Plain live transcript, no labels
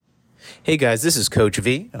Hey guys, this is Coach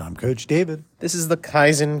V. And I'm Coach David. This is the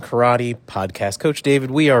Kaizen Karate Podcast. Coach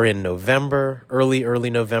David, we are in November,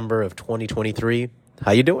 early November of 2023.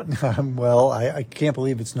 How you doing? Well, I can't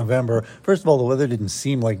believe it's November. First of all, the weather didn't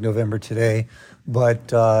seem like November today. But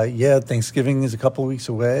Thanksgiving is a couple of weeks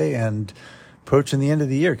away and approaching the end of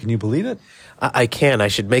the year. Can you believe it? I can. I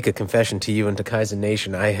should make a confession to you and to Kaizen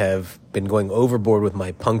Nation. I have been going overboard with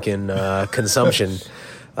my pumpkin consumption.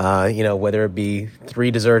 Whether it be 3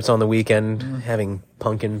 desserts on the weekend, having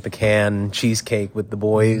pumpkin pecan cheesecake with the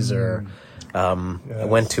boys, or I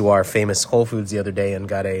went to our famous Whole Foods the other day and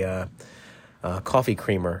got a coffee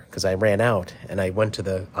creamer because I ran out, and I went to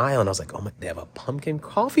the aisle and I was like, they have a pumpkin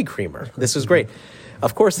coffee creamer. This was great.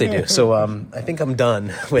 Of course they do. So I think I'm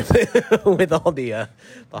done with with all the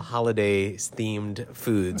holiday themed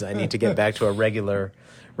foods. I need to get back to a regular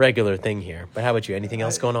thing here. But how about you? Anything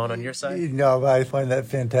else going on your side? No, I find that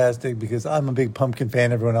fantastic because I'm a big pumpkin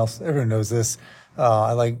fan. Everyone knows this.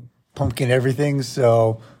 I like pumpkin everything,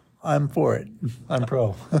 so I'm for it. I'm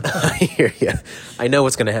pro. I hear you. I know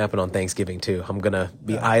what's going to happen on Thanksgiving too. I'm going to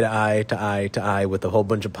be eye to eye with a whole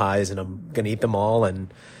bunch of pies, and I'm going to eat them all,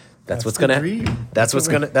 and that's what's going to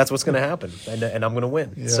happen, and I'm going to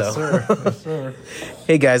win. Yes, sir. Yes, sir.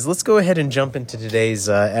 Hey guys, let's go ahead and jump into today's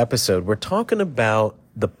episode. We're talking about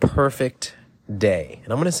the perfect day,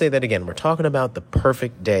 and I'm going to say that again. We're talking about the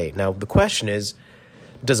perfect day. Now, the question is,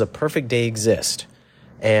 does a perfect day exist,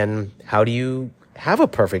 and how do you have a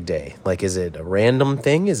perfect day? Like, is it a random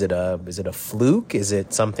thing? Is it a fluke? Is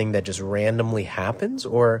it something that just randomly happens,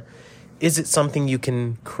 or is it something you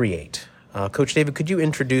can create? Coach David, could you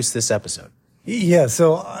introduce this episode? Yeah,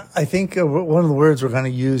 so I think one of the words we're going to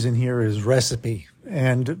use in here is recipe.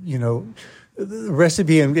 And, the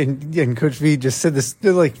recipe, and Coach V just said this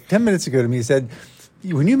like 10 minutes ago to me. He said,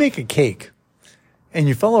 when you make a cake and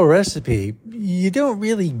you follow a recipe, you don't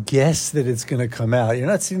really guess that it's going to come out. You're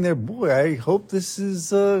not sitting there, boy, I hope this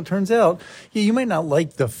turns out. Yeah, you might not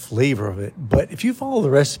like the flavor of it, but if you follow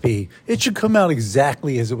the recipe, it should come out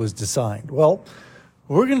exactly as it was designed. Well,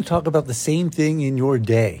 we're going to talk about the same thing in your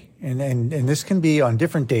day. And this can be on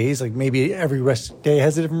different days, like maybe every day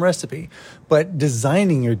has a different recipe, but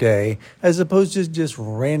designing your day as opposed to just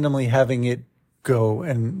randomly having it go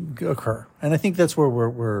and occur. And I think that's where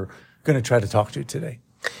we're going to try to talk to you today.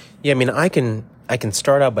 Yeah, I mean, I can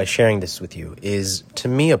start out by sharing this with you. Is, to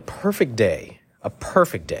me, a perfect day,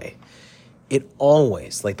 it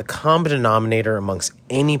always, like the common denominator amongst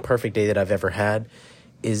any perfect day that I've ever had,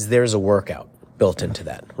 is there's a workout built into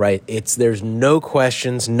that, right? There's no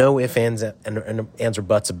questions, no ifs, ands, or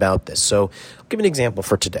buts about this. So I'll give an example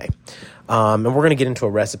for today. And we're going to get into a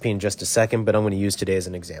recipe in just a second, but I'm going to use today as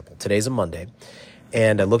an example. Today's a Monday,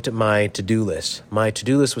 and I looked at my to-do list. My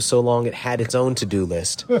to-do list was so long, it had its own to-do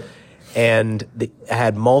list. And I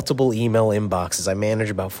had multiple email inboxes. I manage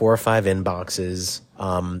about 4 or 5 inboxes.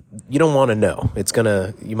 You don't want to know.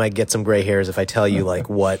 You might get some gray hairs if I tell you like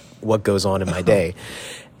what goes on in my day.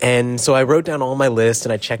 And so I wrote down all my lists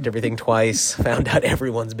and I checked everything twice, found out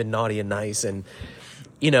everyone's been naughty and nice. And,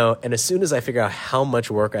 and as soon as I figured out how much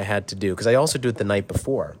work I had to do, because I also do it the night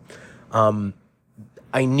before,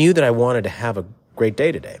 I knew that I wanted to have a great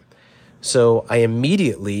day today. So I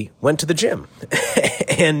immediately went to the gym.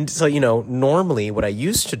 And so, normally what I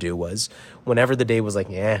used to do was whenever the day was like,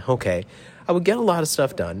 okay, I would get a lot of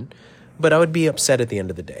stuff done, but I would be upset at the end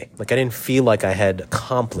of the day. Like I didn't feel like I had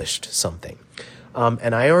accomplished something.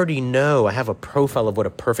 And I already know, I have a profile of what a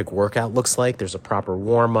perfect workout looks like. There's a proper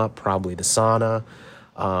warm-up, probably the sauna.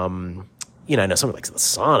 I know someone likes the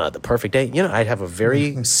sauna, the perfect day. I'd have a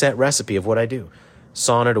very set recipe of what I do.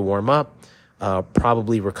 Sauna to warm up,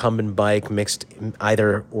 probably recumbent bike mixed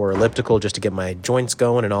either or elliptical just to get my joints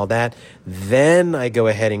going and all that. Then I go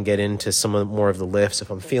ahead and get into more of the lifts. If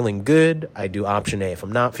I'm feeling good, I do option A. If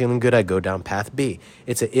I'm not feeling good, I go down path B.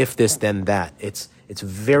 It's a if this, then that. It's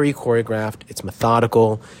very choreographed. It's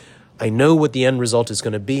methodical. I know what the end result is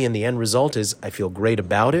going to be, and the end result is I feel great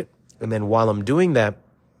about it. And then while I'm doing that,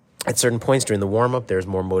 at certain points during the warm-up, there's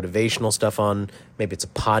more motivational stuff on. Maybe it's a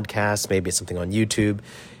podcast. Maybe it's something on YouTube.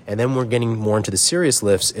 And then we're getting more into the serious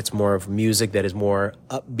lifts. It's more of music that is more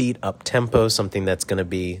upbeat, up-tempo, something that's going to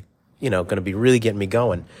be, really getting me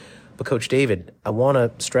going. But Coach David, I want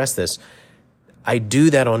to stress this. I do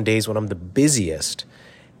that on days when I'm the busiest.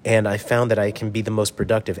 And I found that I can be the most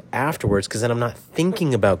productive afterwards because then I'm not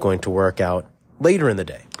thinking about going to work out later in the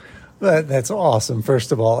day. That's awesome,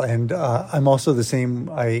 first of all. And I'm also the same.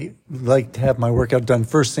 I like to have my workout done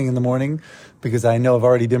first thing in the morning because I know I've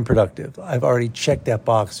already been productive. I've already checked that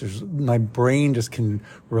box. My brain just can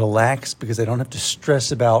relax because I don't have to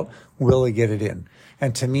stress about will I get it in.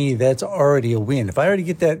 And to me, that's already a win. If I already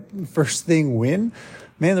get that first thing win,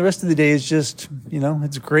 man, the rest of the day is just,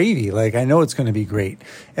 it's gravy. Like, I know it's going to be great.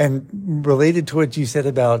 And related to what you said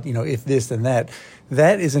about, if this, then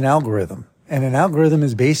that is an algorithm. And an algorithm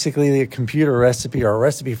is basically a computer recipe or a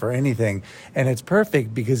recipe for anything. And it's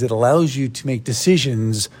perfect because it allows you to make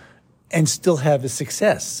decisions and still have a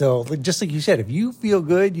success. So just like you said, if you feel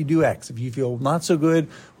good, you do X. If you feel not so good,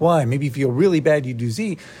 Y. Maybe you feel really bad, you do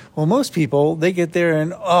Z. Well, most people, they get there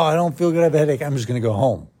and, I don't feel good, I have a headache, I'm just going to go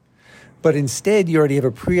home. But instead, you already have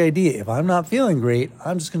a pre-idea. If I'm not feeling great,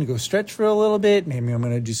 I'm just going to go stretch for a little bit. Maybe I'm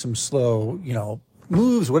going to do some slow,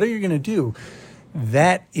 moves, whatever you're going to do.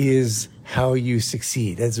 That is how you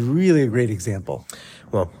succeed. That's really a great example.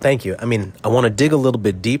 Well, thank you. I mean, I want to dig a little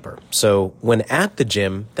bit deeper. So when at the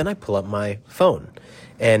gym, then I pull up my phone.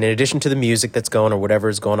 And in addition to the music that's going or whatever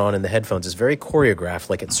is going on in the headphones, it's very choreographed.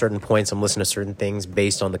 Like at certain points, I'm listening to certain things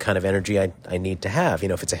based on the kind of energy I need to have.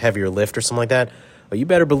 If it's a heavier lift or something like that, well, you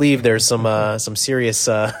better believe there's some serious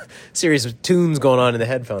tunes going on in the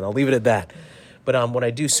headphone. I'll leave it at that. But what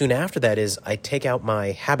I do soon after that is I take out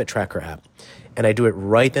my habit tracker app. And I do it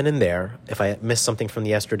right then and there. If I miss something from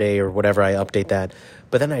yesterday or whatever, I update that.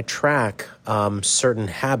 But then I track certain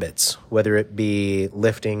habits, whether it be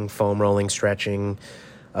lifting, foam rolling, stretching,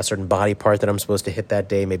 a certain body part that I'm supposed to hit that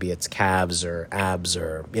day. Maybe it's calves or abs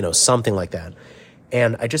or, something like that.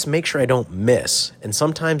 And I just make sure I don't miss. And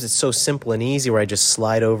sometimes it's so simple and easy where I just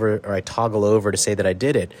slide over or I toggle over to say that I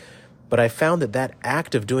did it. But I found that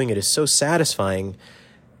act of doing it is so satisfying.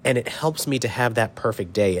 And it helps me to have that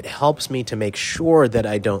perfect day. It helps me to make sure that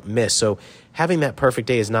I don't miss. So having that perfect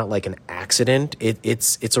day is not like an accident.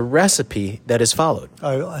 It's a recipe that is followed.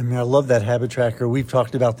 I love that habit tracker. We've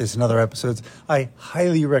talked about this in other episodes. I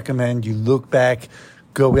highly recommend you look back,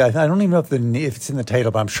 go. I don't even know if it's in the title,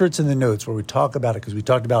 but I'm sure it's in the notes where we talk about it because we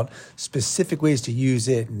talked about specific ways to use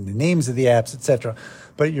it and the names of the apps, etc.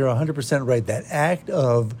 But you're 100% right. That act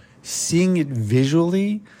of seeing it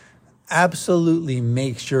visually absolutely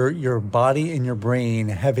makes your body and your brain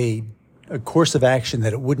have a course of action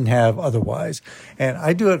that it wouldn't have otherwise. And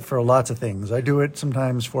I do it for lots of things. I do it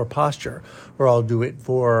sometimes for posture, or I'll do it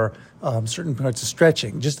for certain parts of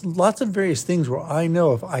stretching. Just lots of various things where I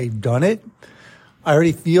know if I've done it, I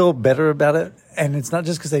already feel better about it. And it's not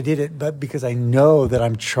just because I did it, but because I know that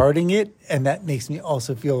I'm charting it. And that makes me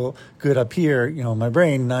also feel good up here, in my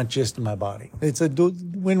brain, not just in my body. It's a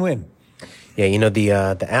win-win. Yeah,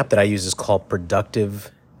 the app that I use is called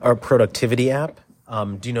Productivity app.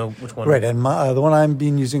 Do you know which one? Right, and the one I'm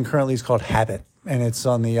being using currently is called Habit, and it's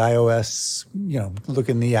on the iOS. Look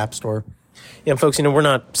in the App Store. Yeah, and folks, we're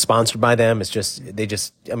not sponsored by them. It's just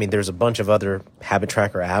there's a bunch of other habit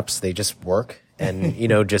tracker apps. They just work, and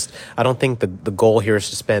I don't think the goal here is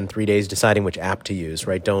to spend 3 days deciding which app to use.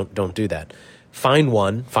 Right? Don't do that. Find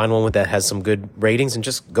one that has some good ratings and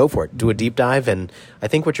just go for it. Do a deep dive. And I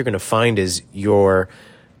think what you're going to find is your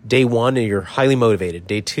day one, you're highly motivated.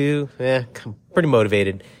 Day two, pretty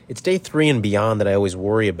motivated. It's day 3 and beyond that I always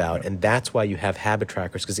worry about. And that's why you have habit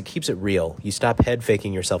trackers, because it keeps it real. You stop head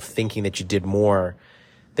faking yourself thinking that you did more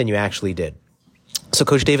than you actually did. So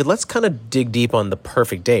Coach David, let's kind of dig deep on the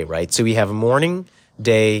perfect day, right? So we have morning,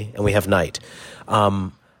 day, and we have night.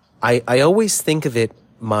 I always think of it,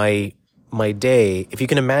 my day, if you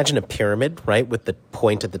can imagine a pyramid, right, with the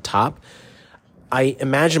point at the top, I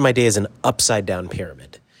imagine my day as an upside down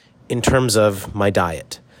pyramid in terms of my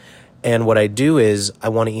diet. And what I do is I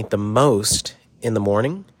want to eat the most in the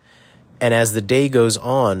morning. And as the day goes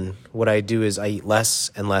on, what I do is I eat less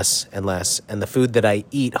and less and less. And the food that I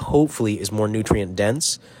eat, hopefully, is more nutrient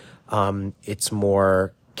dense. It's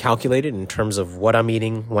more calculated in terms of what I'm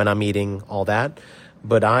eating, when I'm eating, all that.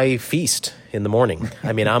 But I feast in the morning.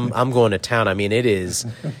 I'm going to town.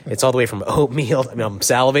 It's all the way from oatmeal. I'm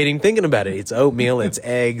salivating thinking about it. It's oatmeal, it's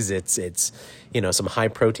eggs, it's some high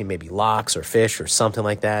protein, maybe lox or fish or something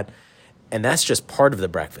like that. And that's just part of the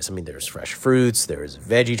breakfast. There's fresh fruits, there's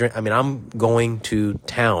veggie drink. I'm going to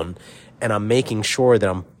town, and I'm making sure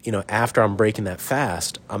that after I'm breaking that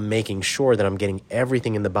fast, I'm making sure that I'm getting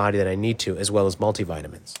everything in the body that I need to, as well as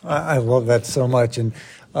multivitamins. I love that so much. And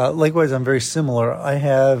likewise, I'm very similar. I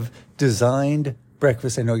have designed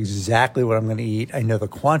breakfast. I know exactly what I'm going to eat. I know the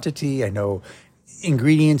quantity. I know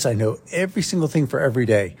ingredients. I know every single thing for every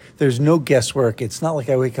day. There's no guesswork. It's not like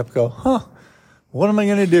I wake up and go, what am I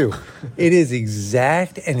going to do? It is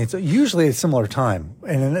exact, and it's usually a similar time.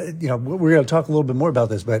 And, we're going to talk a little bit more about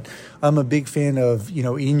this, but I'm a big fan of,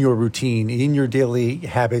 in your routine, in your daily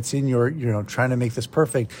habits, in your, trying to make this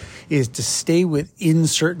perfect, is to stay within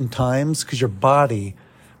certain times because your body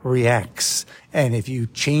reacts. And if you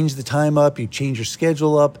change the time up, you change your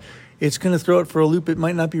schedule up, it's going to throw it for a loop it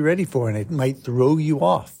might not be ready for, and it might throw you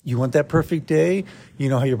off. You want that perfect day? You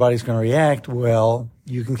know how your body's going to react. Well,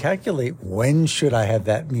 you can calculate, when should I have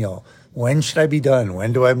that meal? When should I be done?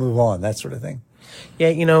 When do I move on? That sort of thing.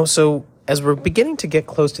 Yeah, so as we're beginning to get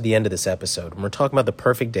close to the end of this episode, and we're talking about the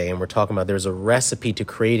perfect day, and we're talking about there's a recipe to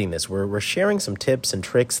creating this, we're sharing some tips and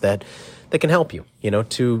tricks that can help you,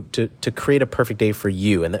 to create a perfect day for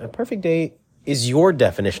you. And a perfect day is your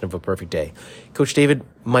definition of a perfect day. Coach David,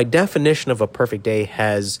 my definition of a perfect day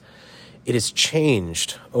has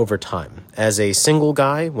changed over time. As a single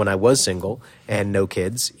guy, when I was single and no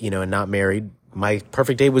kids, and not married, my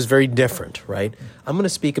perfect day was very different, right? I'm going to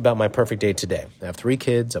speak about my perfect day today. I have 3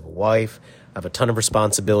 kids, I have a wife, I have a ton of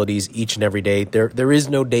responsibilities each and every day. There is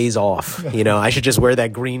no days off. I should just wear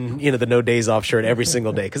that green, the no days off shirt every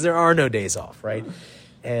single day, because there are no days off, right?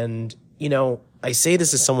 And, I say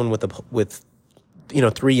this as someone with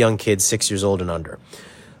 3 young kids, 6 years old and under.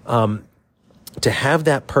 To have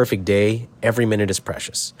that perfect day, every minute is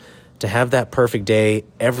precious. To have that perfect day,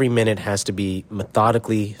 every minute has to be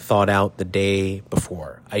methodically thought out the day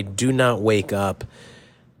before. I do not wake up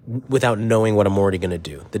without knowing what I'm already going to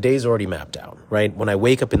do. The day's already mapped out, right? When I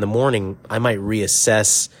wake up in the morning, I might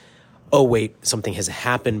reassess, oh, wait, something has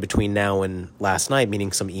happened between now and last night,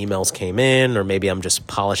 meaning some emails came in, or maybe I'm just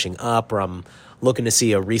polishing up, or I'm looking to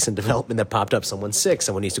see a recent development that popped up. Someone's sick,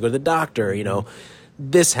 someone needs to go to the doctor,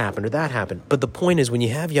 this happened or that happened. But the point is, when you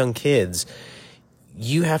have young kids,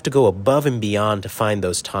 you have to go above and beyond to find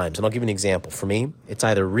those times. And I'll give you an example. For me, it's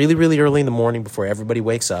either really, really early in the morning before everybody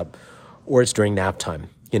wakes up, or it's during nap time,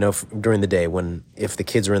 during the day. If the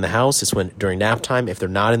kids are in the house, it's during nap time. If they're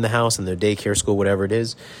not in the house and they're daycare, school, whatever it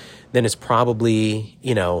is, then it's probably,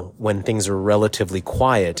 when things are relatively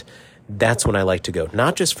quiet. That's when I like to go.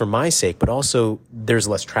 Not just for my sake, but also there's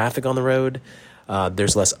less traffic on the road.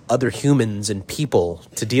 There's less other humans and people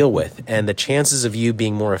to deal with. And the chances of you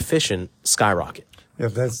being more efficient skyrocket. Yeah,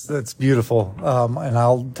 that's beautiful. And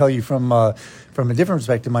I'll tell you from a different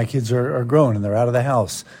perspective, my kids are grown and they're out of the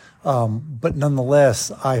house. But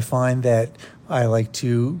nonetheless, I find that I like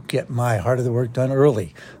to get my heart of the work done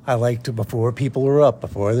early. I like to, before people are up,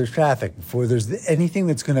 before there's traffic, before there's anything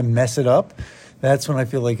that's going to mess it up. That's when I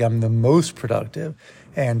feel like I'm the most productive.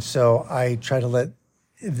 And so I try to let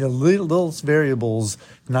the little variables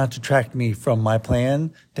not detract me from my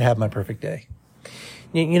plan to have my perfect day.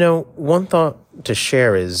 One thought to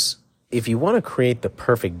share is, if you want to create the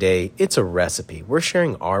perfect day, it's a recipe. We're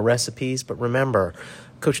sharing our recipes, but remember,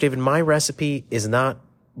 Coach David, my recipe is not,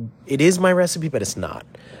 it is my recipe, but it's not.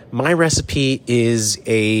 My recipe is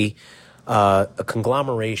a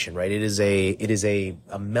conglomeration, right? It is a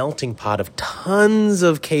melting pot of tons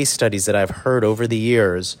of case studies that I've heard over the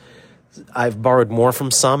years. I've borrowed more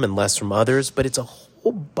from some and less from others, but it's a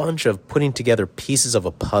whole bunch of putting together pieces of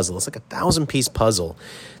a puzzle. It's like a 1,000-piece puzzle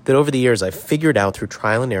that over the years I've figured out through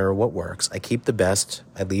trial and error what works. I keep the best,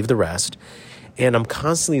 I leave the rest, and I'm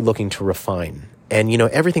constantly looking to refine. And,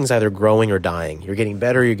 everything's either growing or dying. You're getting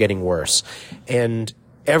better, you're getting worse. And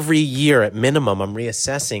every year at minimum, I'm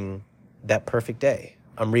reassessing that perfect day.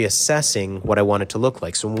 I'm reassessing what I want it to look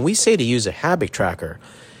like. So when we say to use a habit tracker,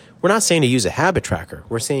 we're not saying to use a habit tracker.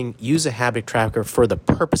 We're saying use a habit tracker for the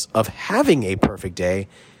purpose of having a perfect day,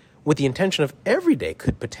 with the intention of every day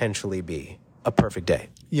could potentially be a perfect day.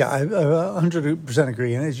 Yeah, I 100%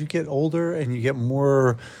 agree. And as you get older and you get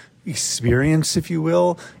more experience, if you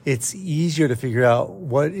will, it's easier to figure out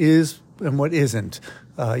what is and what isn't.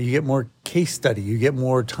 You get more case study. You get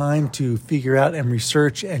more time to figure out and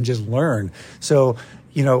research and just learn. So,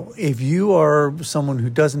 if you are someone who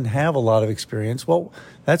doesn't have a lot of experience, well,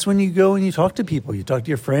 that's when you go and you talk to people. You talk to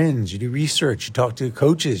your friends. You do research. You talk to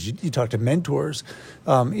coaches. You talk to mentors.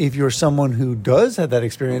 If you're someone who does have that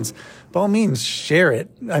experience, by all means, share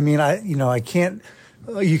it. I mean, I can't.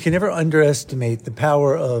 You can never underestimate the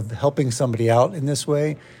power of helping somebody out in this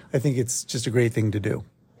way. I think it's just a great thing to do.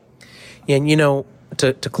 And,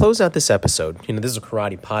 to close out this episode, this is a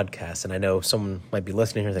karate podcast, and I know someone might be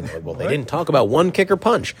listening here thinking, well, they didn't talk about one kick or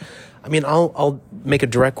punch. I mean, I'll make a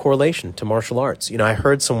direct correlation to martial arts. I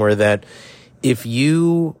heard somewhere that if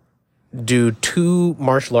you do 2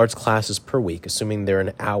 martial arts classes per week, assuming they're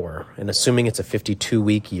an hour, and assuming it's a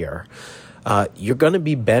 52-week year, you're going to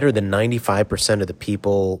be better than 95% of the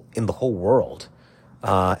people in the whole world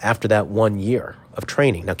after that 1 year of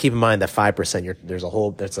training. Now, keep in mind that 5%,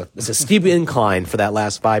 there's a steep incline for that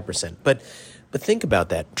last 5%. But think about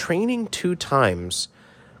that. Training 2 times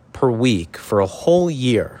per week for a whole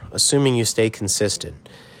year, assuming you stay consistent,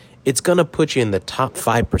 it's going to put you in the top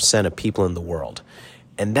 5% of people in the world.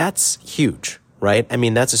 And that's huge. right? I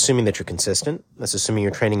mean, that's assuming that you're consistent. That's assuming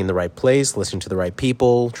you're training in the right place, listening to the right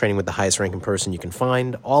people, training with the highest ranking person you can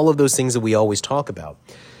find, all of those things that we always talk about.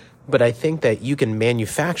 But I think that you can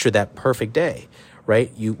manufacture that perfect day,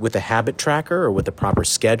 right? You, with a habit tracker or with the proper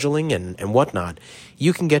scheduling and whatnot,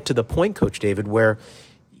 you can get to the point, Coach David, where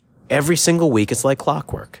every single week it's like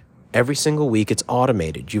clockwork. Every single week it's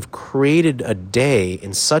automated. You've created a day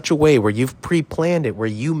in such a way where you've pre-planned it, where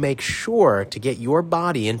you make sure to get your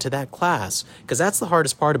body into that class. Because that's the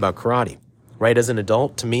hardest part about karate, right? As an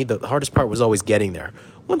adult, to me, the hardest part was always getting there.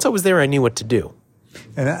 Once I was there, I knew what to do.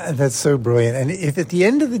 And that's so brilliant. And if at the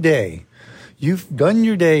end of the day, you've done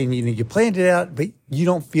your day and you planned it out, but you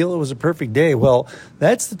don't feel it was a perfect day, well,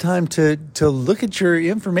 that's the time to look at your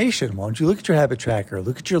information. Why don't you look at your habit tracker,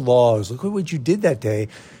 look at your logs, look at what you did that day,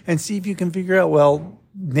 and see if you can figure out, well,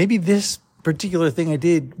 maybe this particular thing I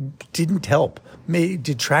did didn't help,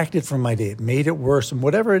 detracted from my day, it made it worse, and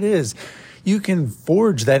whatever it is, you can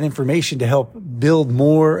forge that information to help build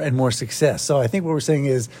more and more success. So I think what we're saying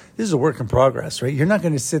is this is a work in progress, right? You're not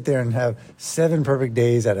going to sit there and have 7 perfect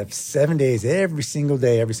days out of 7 days every single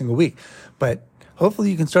day, every single week. But hopefully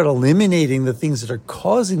you can start eliminating the things that are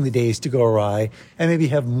causing the days to go awry and maybe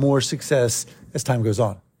have more success as time goes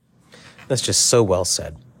on. That's just so well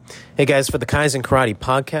said. Hey guys, for the Kaizen Karate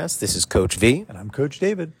podcast, this is Coach V. And I'm Coach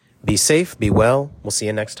David. Be safe, be well. We'll see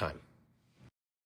you next time.